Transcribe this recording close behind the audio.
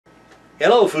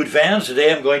Hello food fans,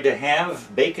 today I'm going to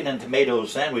have bacon and tomato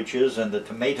sandwiches, and the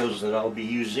tomatoes that I'll be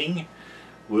using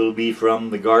will be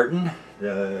from the garden.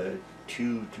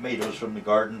 2 tomatoes from the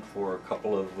garden for a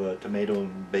couple of tomato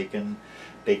and bacon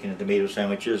and tomato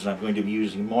sandwiches. And I'm going to be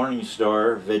using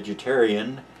Morningstar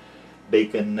vegetarian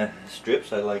bacon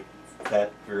strips. I like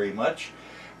that very much.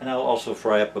 And I'll also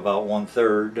fry up about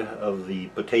 1/3 of the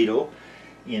potato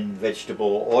in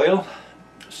vegetable oil.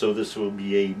 So this will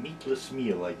be a meatless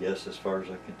meal, I guess, as far as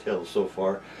I can tell so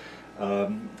far.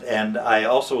 And I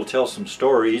also will tell some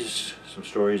stories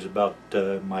about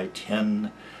my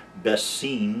 10 best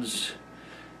scenes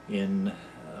in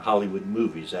Hollywood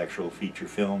movies, actual feature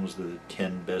films, the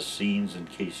 10 best scenes, in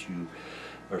case you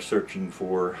are searching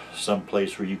for some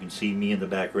place where you can see me in the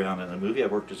background in a movie. I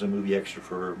worked as a movie extra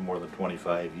for more than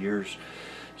 25 years,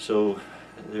 so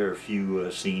there are a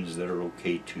few scenes that are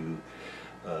okay to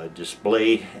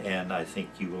display, and I think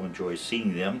you will enjoy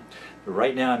seeing them. But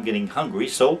right now I'm getting hungry,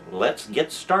 so let's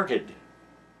get started.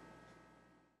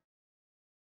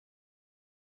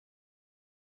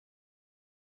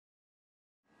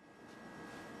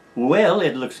 Well,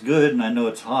 it looks good, and I know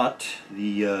it's hot.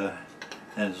 And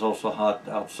it's also hot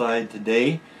outside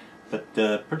today, but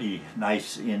pretty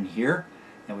nice in here,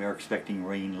 and we are expecting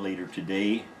rain later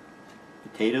today.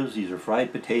 Potatoes, these are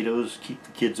fried potatoes. Keep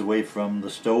the kids away from the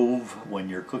stove when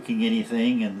you're cooking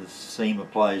anything, and the same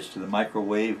applies to the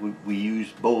microwave. We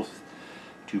use both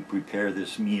to prepare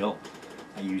this meal.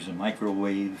 I use a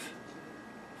microwave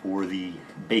for the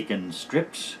bacon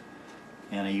strips,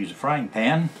 and I use a frying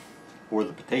pan for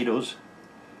the potatoes.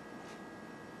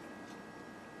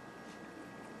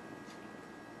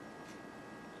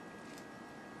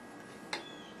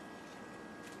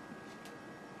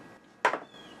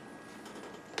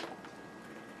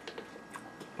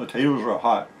 Potatoes are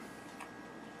hot,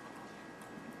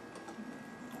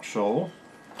 so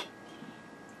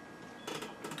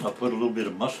I'll put a little bit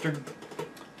of mustard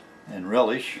and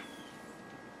relish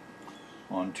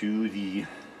onto the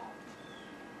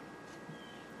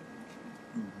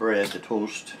bread, the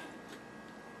toast.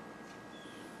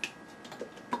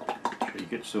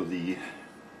 Shake it so the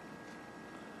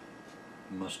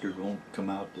mustard won't come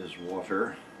out as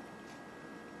water.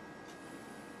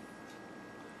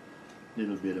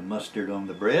 Little bit of mustard on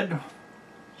the bread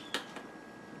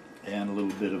and a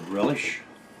little bit of relish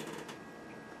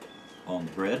on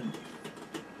the bread.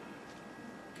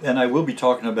 And I will be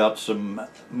talking about some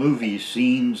movie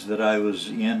scenes that I was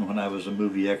in when I was a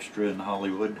movie extra in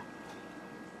Hollywood,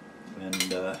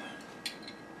 and I'll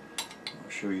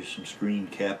show you some screen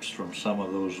caps from some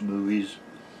of those movies.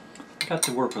 Got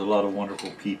to work with a lot of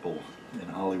wonderful people in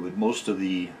Hollywood. Most of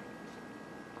the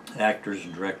actors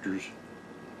and directors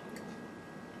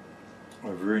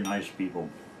are very nice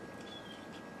people.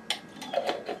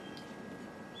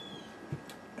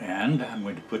 And I'm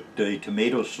going to put a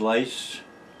tomato slice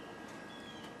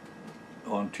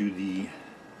onto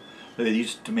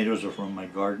these tomatoes are from my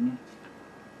garden.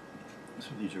 So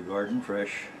these are garden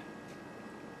fresh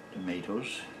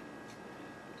tomatoes.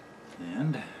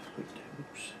 And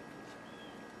oops,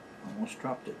 almost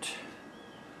dropped it.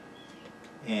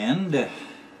 And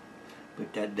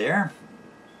put that there.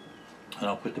 And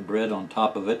I'll put the bread on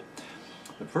top of it.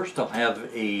 But first I'll have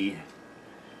a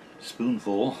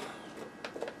spoonful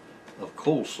of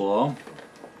coleslaw.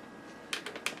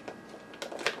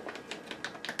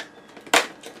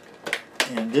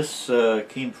 And this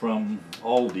came from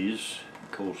Aldi's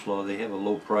coleslaw. They have a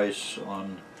low price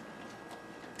on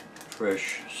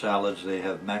fresh salads. They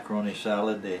have macaroni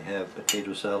salad, they have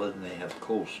potato salad, and they have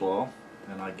coleslaw.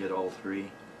 And I get all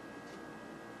three.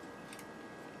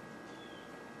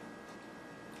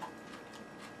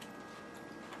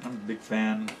 I'm a big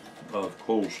fan of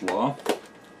coleslaw.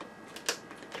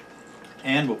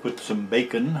 And we'll put some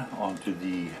bacon onto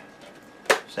the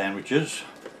sandwiches.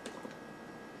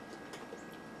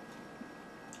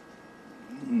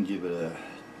 And give it a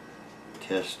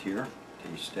test here,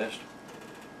 taste test.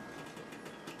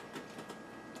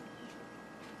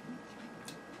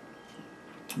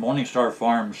 Morningstar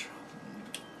Farms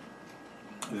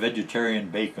vegetarian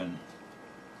bacon.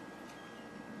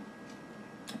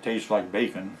 It tastes like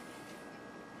bacon.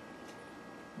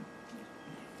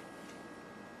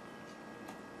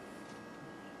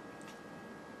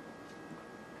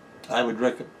 I would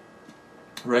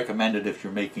recommend it if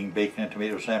you're making bacon and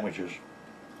tomato sandwiches.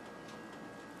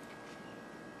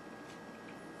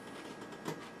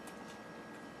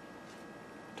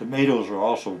 Tomatoes are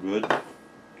also good.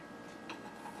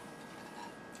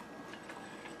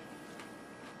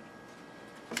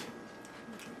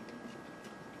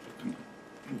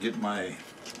 get my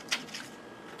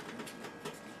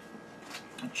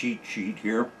cheat sheet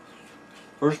here.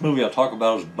 First movie I'll talk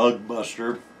about is Bug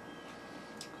Buster.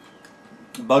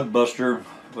 Bug Buster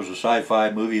was a sci-fi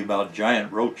movie about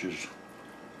giant roaches.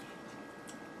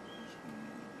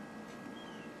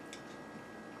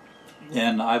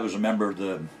 And I was a member of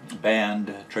the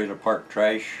band Trailer Park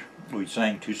Trash. We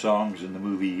sang 2 songs in the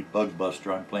movie Bug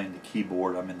Buster. I'm playing the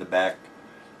keyboard. I'm in the back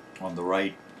on the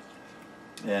right.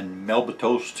 And Melba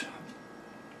Toast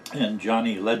and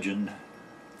Johnny Legend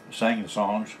sang the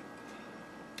songs.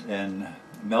 And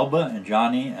Melba and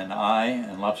Johnny and I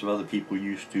and lots of other people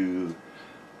used to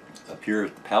appear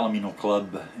at the Palomino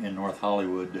Club in North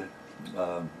Hollywood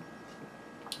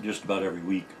just about every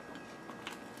week.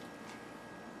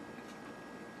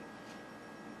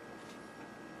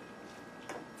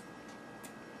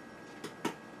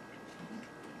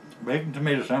 Bacon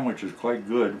tomato sandwich is quite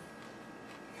good.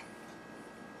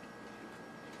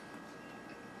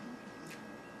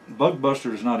 Bug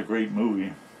Buster is not a great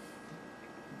movie,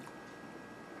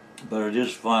 but it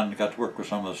is fun. Got to work with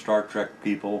some of the Star Trek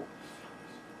people.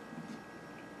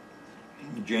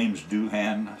 James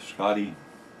Doohan, Scotty.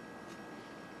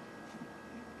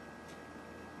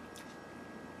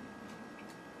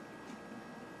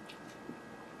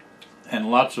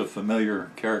 And lots of familiar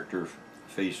character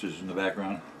faces in the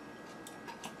background.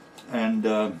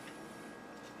 And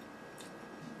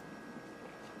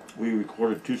we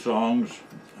recorded 2 songs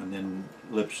and then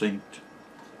lip-synced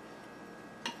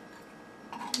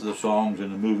the songs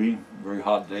in the movie. Very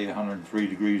hot day, 103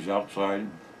 degrees outside,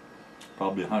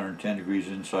 probably 110 degrees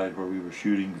inside where we were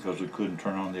shooting because we couldn't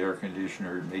turn on the air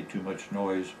conditioner. It made too much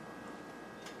noise.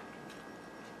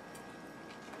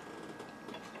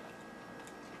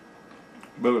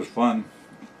 But it was fun.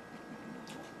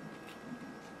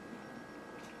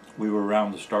 We were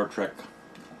around the Star Trek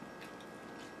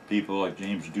people like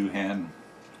James Doohan.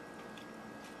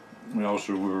 We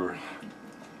also were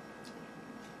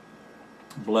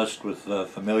blessed with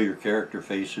familiar character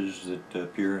faces that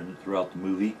appear throughout the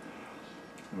movie.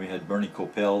 We had Bernie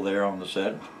Kopell there on the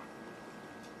set.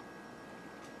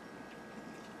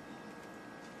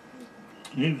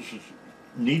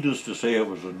 Needless to say, it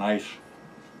was a nice,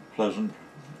 pleasant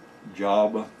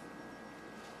job.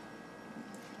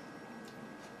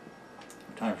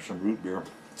 Time for some root beer.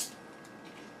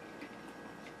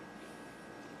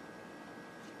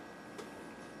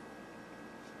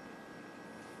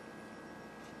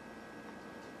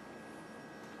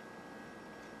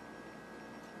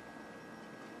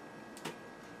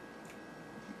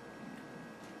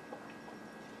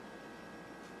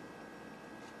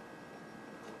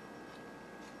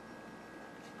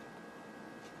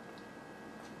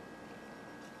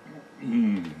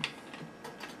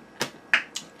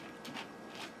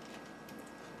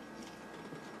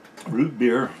 Root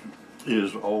beer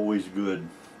is always good.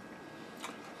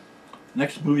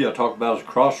 Next movie I'll talk about is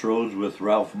Crossroads with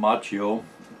Ralph Macchio.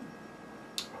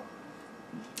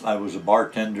 I was a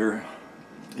bartender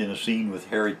in a scene with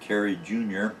Harry Carey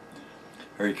Jr.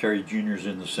 Harry Carey Jr. is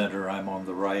in the center, I'm on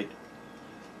the right.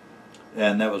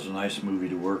 And that was a nice movie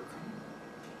to work.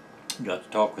 Got to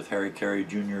talk with Harry Carey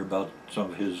Jr. about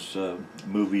some of his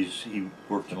movies. He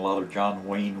worked in a lot of John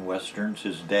Wayne westerns.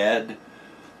 His dad,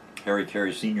 Harry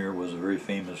Carey Sr., was a very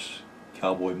famous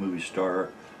cowboy movie star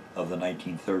of the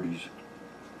 1930s.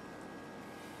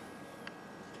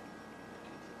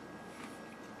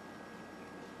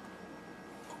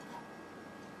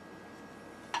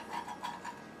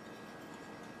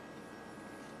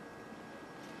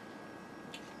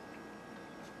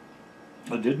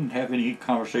 I didn't have any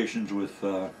conversations with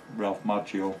Ralph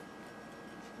Macchio.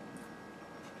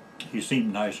 He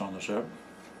seemed nice on the set.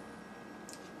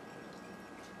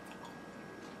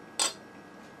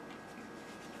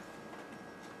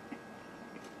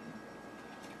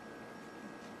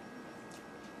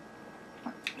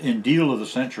 In Deal of the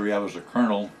Century, I was a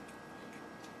colonel.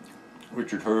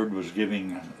 Richard Hurd was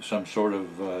giving some sort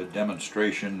of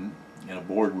demonstration in a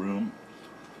boardroom,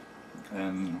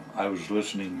 and I was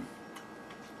listening.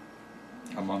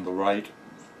 I'm on the right.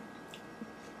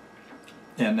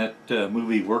 And that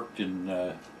movie worked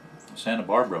in Santa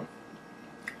Barbara.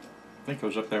 I think I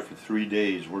was up there for 3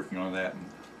 days working on that.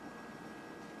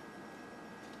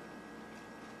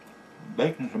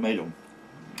 Bacon and tomato.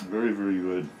 Very, very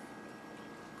good.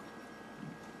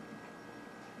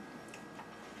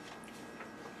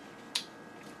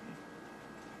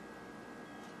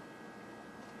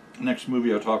 Next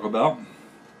movie I'll talk about,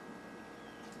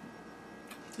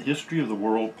 History of the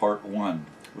World Part 1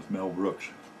 with Mel Brooks.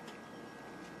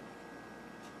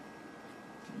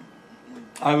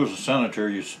 I was a senator.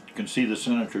 You can see the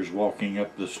senators walking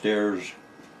up the stairs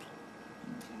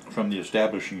from the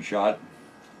establishing shot.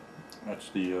 That's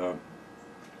the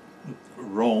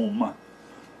Rome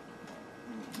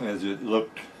as it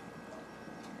looked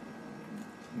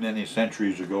many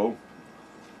centuries ago.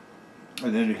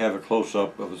 And then you have a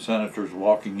close-up of the senators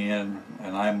walking in,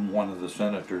 and I'm one of the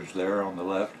senators there on the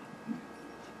left.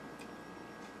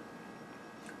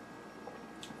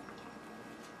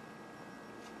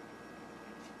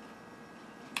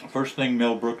 First thing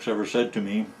Mel Brooks ever said to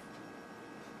me,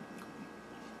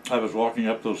 I was walking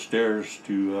up those stairs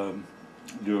to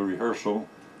do a rehearsal.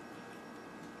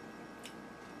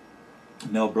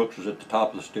 Mel Brooks was at the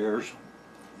top of the stairs,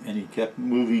 and he kept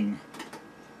moving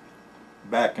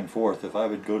back and forth. If I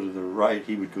would go to the right,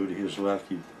 he would go to his left.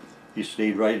 He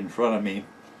stayed right in front of me.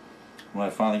 When I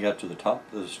finally got to the top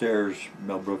of the stairs,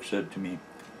 Mel Brooks said to me,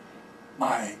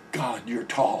 "My God, you're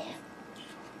tall."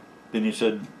 Then he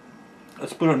said,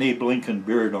 "Let's put an Abe Lincoln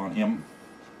beard on him,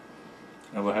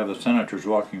 and we'll have the senators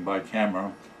walking by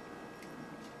camera.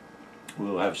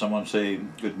 We'll have someone say,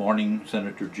 'Good morning,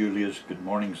 Senator Julius. Good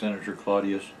morning, Senator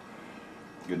Claudius.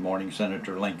 Good morning,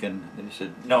 Senator Lincoln.'" And he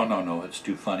said, no, it's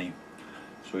too funny.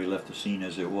 So he left the scene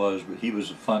as it was, but he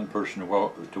was a fun person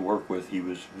to work with. He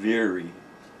was very,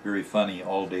 very funny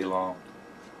all day long.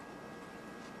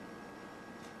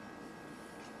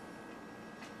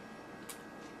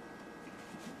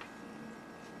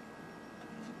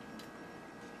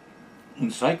 In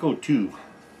Psycho 2,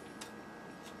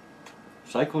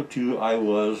 I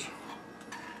was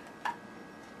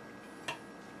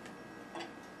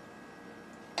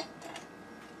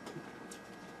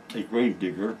a grave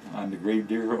digger. I'm the grave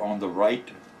digger on the right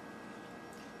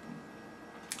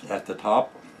at the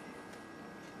top.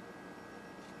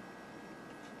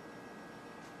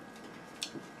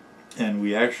 And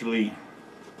we actually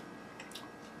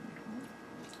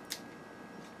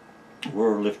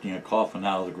were lifting a coffin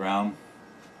out of the ground.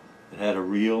 It had a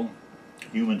real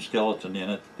human skeleton in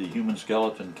it. The human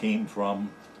skeleton came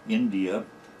from India.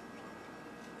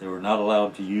 They were not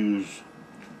allowed to use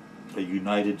a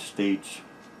United States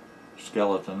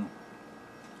skeleton,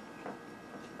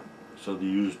 so they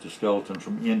used a skeleton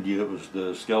from India. It was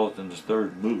the skeleton's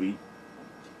third movie.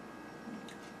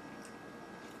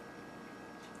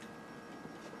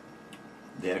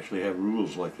 They actually have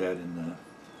rules like that in the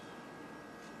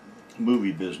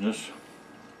movie business.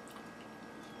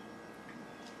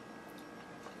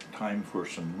 Time for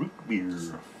some root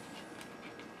beer.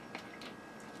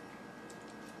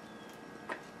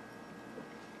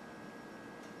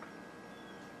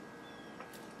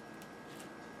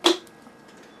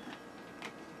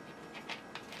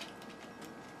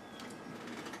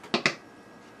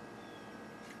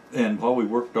 And while we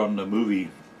worked on the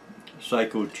movie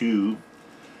Psycho 2,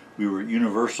 we were at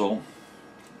Universal,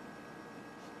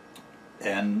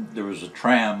 and there was a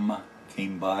tram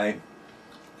came by.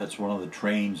 That's one of the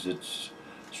trains that's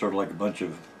sort of like a bunch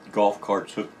of golf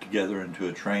carts hooked together into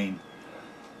a train,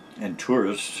 and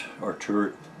tourists are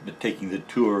taking the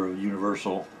tour of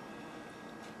Universal,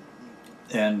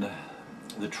 and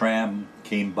the tram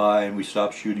came by, and we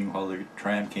stopped shooting while the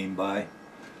tram came by.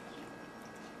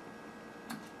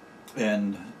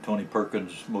 And Tony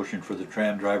Perkins motioned for the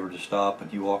tram driver to stop, and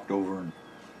he walked over and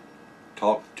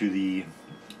talked to the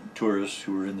tourists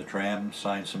who were in the tram,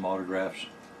 signed some autographs,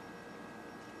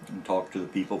 and talked to the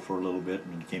people for a little bit,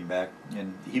 and came back.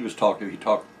 And he talked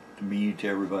to me, to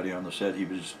everybody on the set. He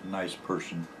was a nice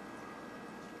person.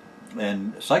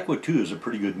 And Psycho 2 is a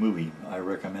pretty good movie. I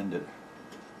recommend it.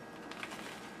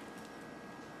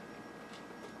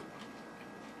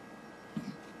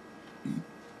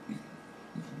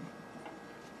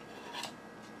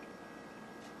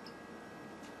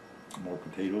 More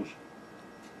potatoes.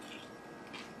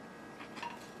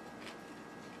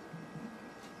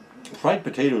 Fried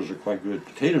potatoes are quite good.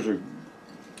 Potatoes are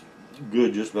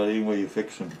good just about any way you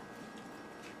fix them.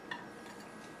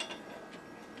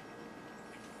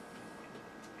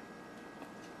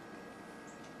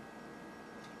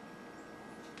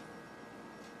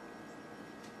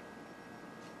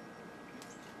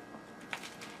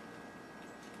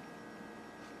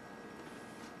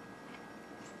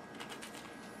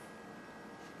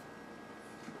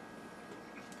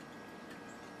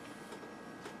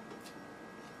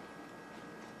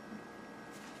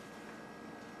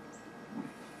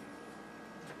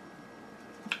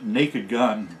 Naked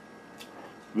Gun,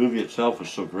 the movie itself is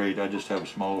so great. I just have a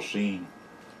small scene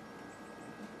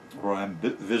where I'm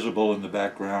visible in the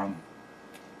background.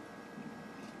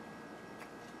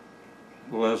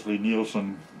 Leslie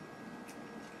Nielsen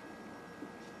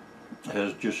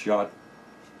has just shot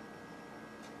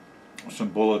some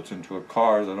bullets into a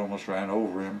car that almost ran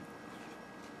over him,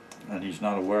 and he's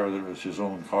not aware that it was his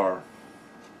own car.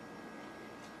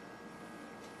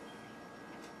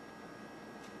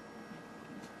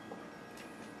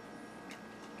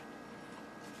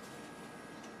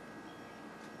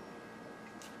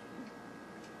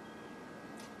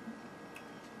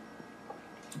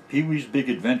 Pee-wee's Big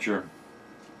Adventure,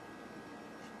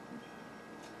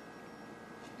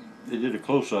 they did a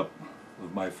close-up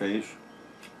of my face.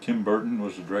 Tim Burton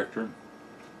was the director.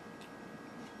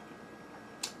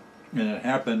 And it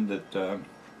happened that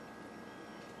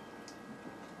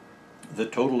the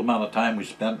total amount of time we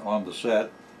spent on the set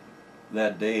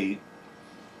that day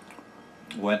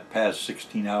went past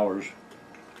 16 hours.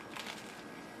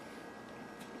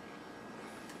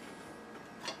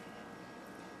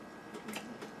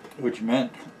 Which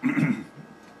meant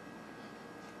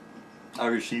I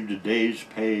received a day's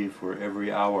pay for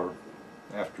every hour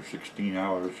after 16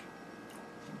 hours.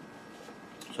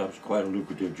 So that was quite a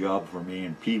lucrative job for me,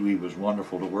 and Pee-wee was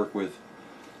wonderful to work with.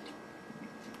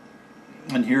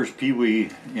 And here's Pee-wee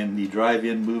in the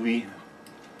drive-in movie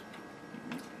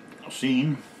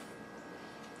scene.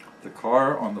 The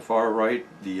car on the far right,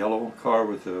 the yellow car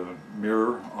with the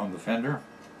mirror on the fender,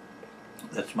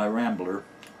 that's my Rambler.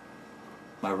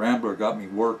 My Rambler got me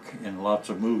work in lots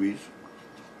of movies.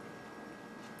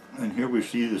 And here we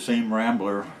see the same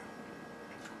Rambler.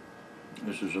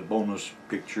 This is a bonus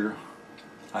picture.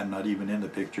 I'm not even in the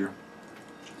picture.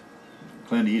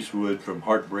 Clint Eastwood from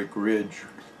Heartbreak Ridge.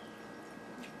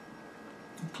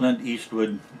 Clint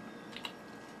Eastwood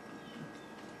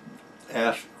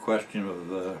asked a question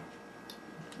of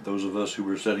those of us who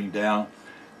were sitting down.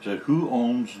 He said, "Who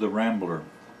owns the Rambler?"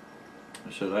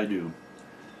 I said, "I do."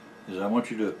 He said, "I want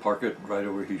you to park it right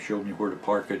over." He showed me where to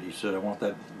park it. He said, "I want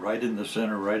that right in the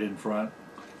center, right in front."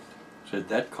 He said,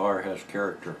 "That car has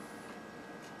character."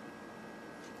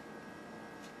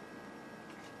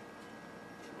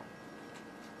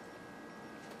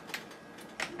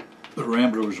 The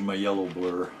Rambler was my yellow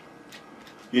blur.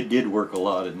 It did work a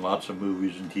lot in lots of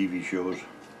movies and TV shows.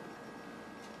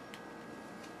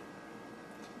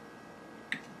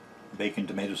 Bacon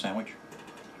tomato sandwich.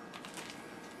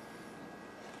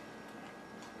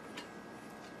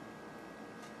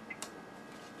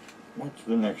 What's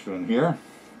the next one here?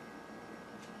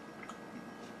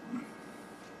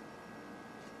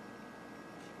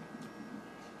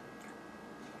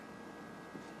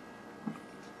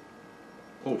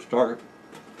 Oh,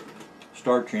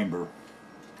 Star Chamber.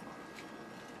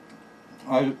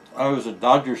 I was at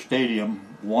Dodger Stadium,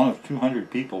 one of 200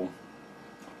 people,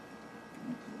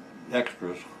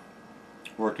 extras,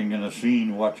 working in a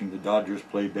scene watching the Dodgers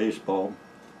play baseball,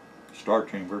 Star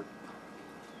Chamber.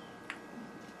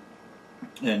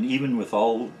 And even with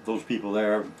all those people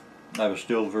there, I was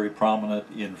still very prominent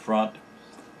in front.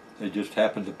 They just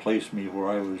happened to place me where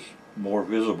I was more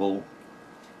visible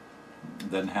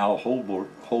than Hal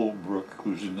Holbrook,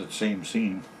 who's in the same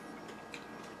scene.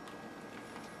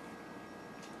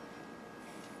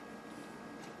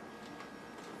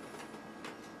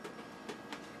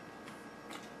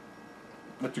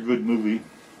 That's a good movie.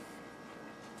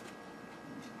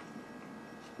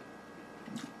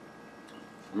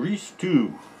 Grease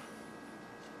 2.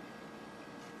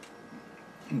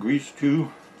 Grease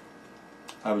 2.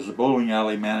 I was a bowling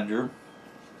alley manager.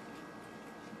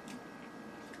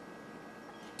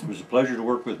 It was a pleasure to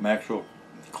work with Maxwell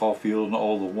Caulfield and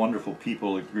all the wonderful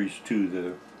people at Grease 2,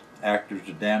 the actors,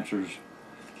 the dancers,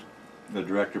 the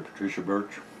director Patricia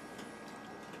Birch.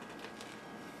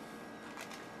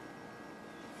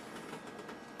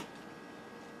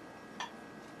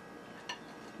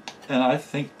 And I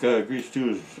think Grease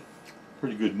 2 is a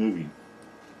pretty good movie.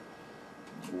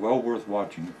 Well worth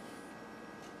watching.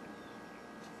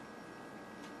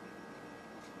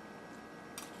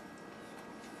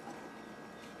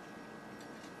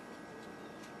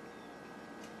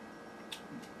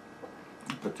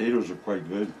 Potatoes are quite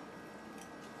good.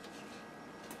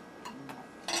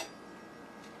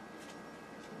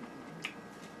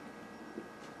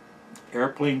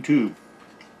 Airplane 2.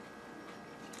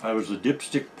 I was a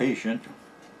dipstick patient.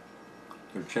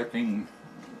 They're checking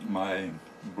my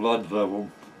blood level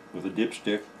with a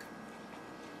dipstick.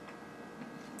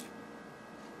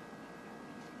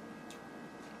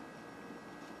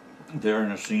 They're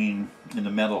in a scene in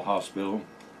the mental hospital.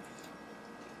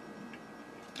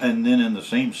 And then in the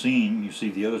same scene, you see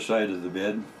the other side of the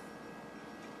bed.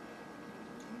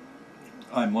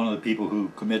 I'm one of the people who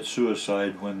commits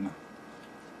suicide when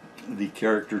the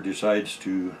character decides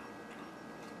to,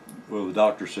 well, the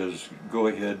doctor says, "Go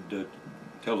ahead,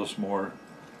 tell us more,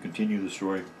 continue the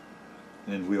story,"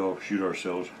 and we all shoot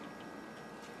ourselves.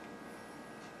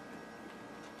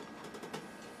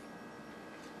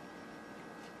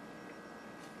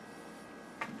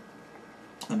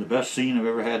 And the best scene I've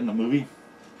ever had in a movie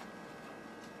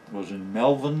was in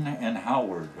Melvin and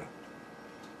Howard.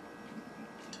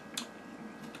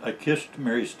 I kissed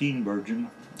Mary Steenburgen.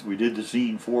 We did the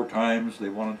scene 4 times. They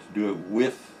wanted to do it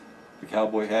with the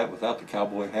cowboy hat, without the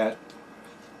cowboy hat,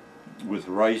 with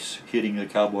rice hitting the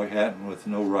cowboy hat, and with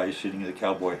no rice hitting the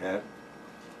cowboy hat.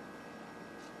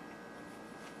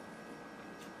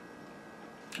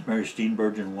 Mary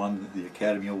Steenburgen won the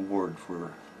Academy Award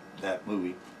for that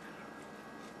movie.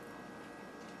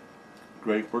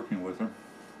 Great working with her.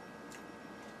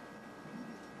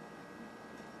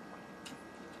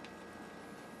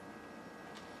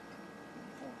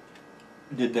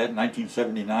 Did that in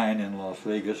 1979 in Las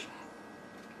Vegas.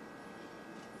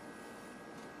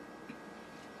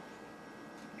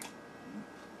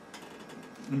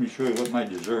 Let me show you what my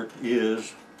dessert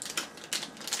is.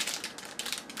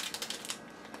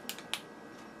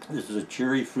 This is a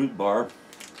cherry fruit bar.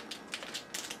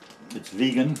 It's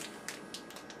vegan,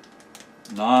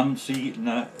 non-GMO,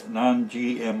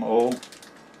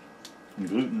 and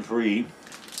gluten-free.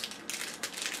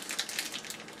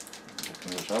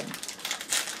 Open this up.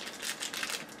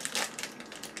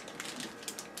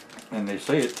 And they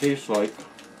say it tastes like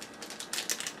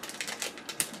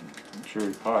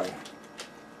cherry pie.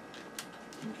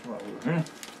 This one over here.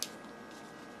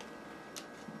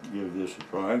 Give this a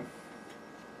try.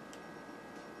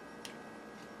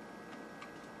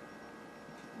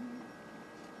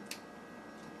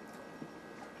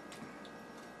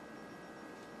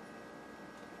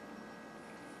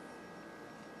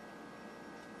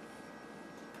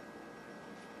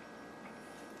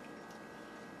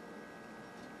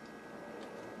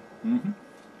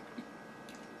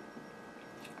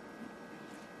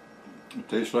 It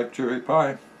tastes like cherry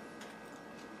pie.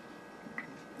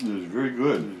 It is very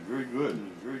good. It is very good. It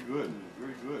is very good. It is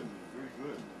very good. It is very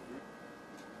good.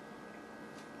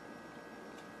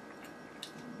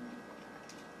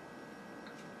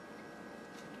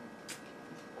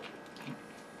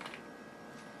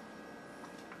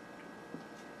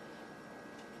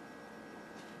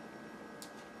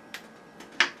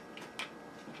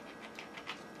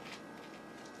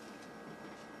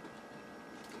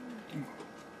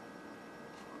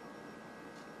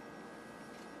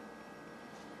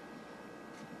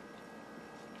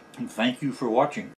 And thank you for watching.